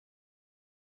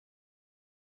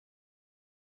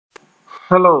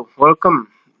Hello, welcome.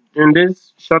 In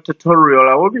this short tutorial,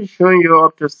 I will be showing you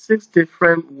up to 6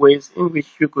 different ways in which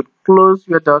you could close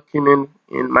your document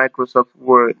in Microsoft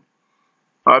Word.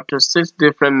 Up to 6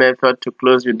 different methods to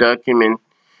close your document.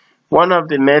 One of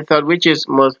the methods which is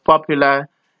most popular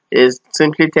is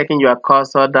simply taking your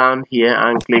cursor down here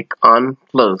and click on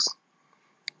close.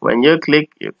 When you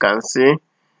click, you can see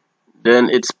then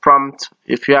it's prompt.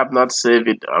 If you have not saved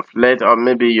it of late, or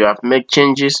maybe you have made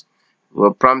changes,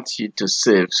 will prompt you to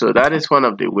save. So that is one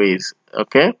of the ways.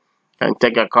 Okay, and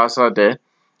take a cursor there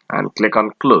and click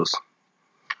on close.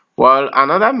 Well,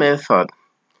 another method,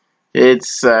 it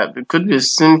could be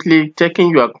simply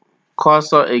taking your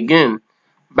cursor again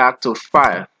back to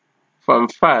file. From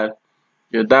file,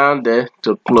 you're down there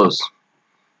to close.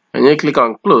 When you click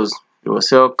on close, it will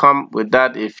still come with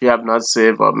that. If you have not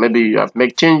saved, or maybe you have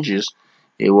made changes,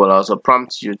 it will also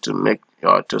prompt you to make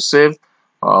or to save,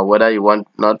 or whether you want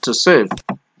not to save.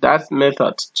 That's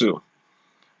method 2.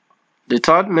 The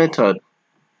third method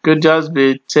could just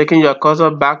be taking your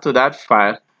cursor back to that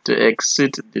file to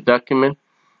exit the document.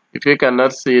 If you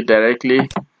cannot see it directly,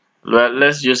 well,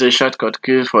 let's use a shortcut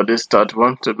key for this third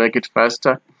one to make it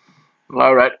faster.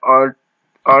 Alright,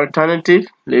 alternative,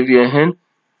 leave your hand,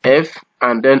 F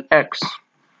and then X.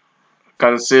 You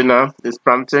can see now it's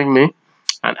prompting me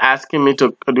and asking me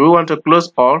to, do we want to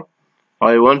close all,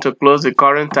 or you want to close the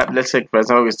current tab? Let's say, for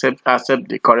example, we accept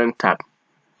the current tab.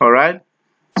 Alright,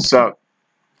 so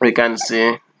we can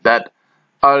see that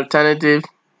alternative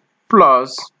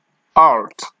plus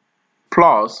alt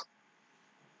plus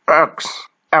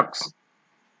X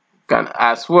can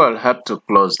as well help to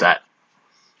close that.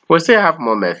 We still have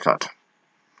more method.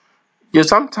 You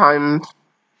sometimes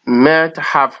might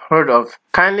have heard of,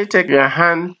 kindly take your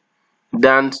hand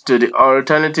down to the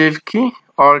alternative key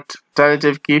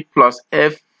plus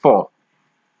F4.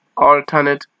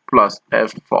 Alternate plus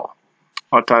F4.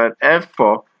 Alternate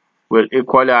F4 will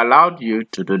equally allow you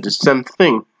to do the same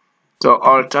thing. So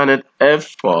alternate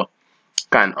F4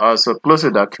 can also close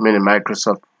a document in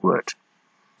Microsoft Word.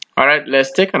 Alright,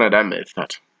 let's take another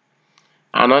method.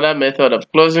 Another method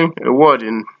of closing a word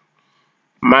in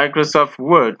Microsoft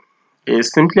Word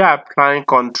is simply applying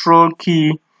Control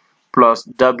key plus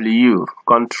W.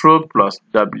 Control plus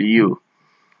W.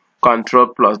 Control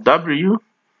plus W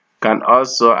can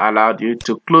also allow you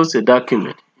to close a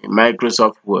document in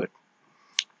Microsoft Word.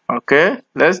 Okay,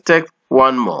 let's take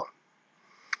one more.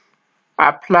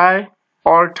 Apply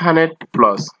alternate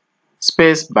plus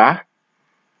spacebar,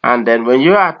 and then when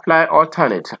you apply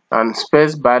alternate and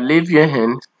spacebar, leave your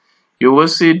hand, you will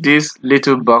see this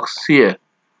little box here.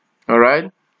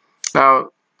 Alright, now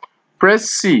press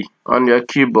C on your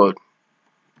keyboard.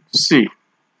 C,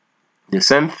 the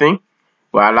same thing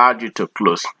will allow you to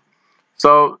close.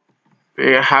 So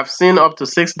we have seen up to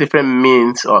 6 different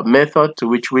means or methods to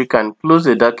which we can close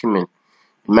a document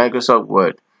in Microsoft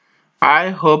Word. I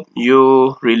hope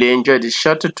you really enjoyed this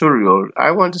short tutorial.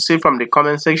 I want to see from the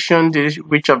comment section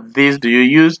which of these do you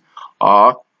use,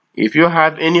 or if you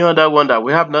have any other one that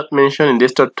we have not mentioned in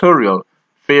this tutorial,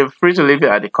 feel free to leave it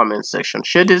at the comment section.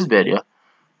 Share this video.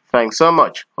 Thanks so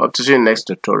much. Hope to see you in the next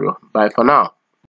tutorial. Bye for now.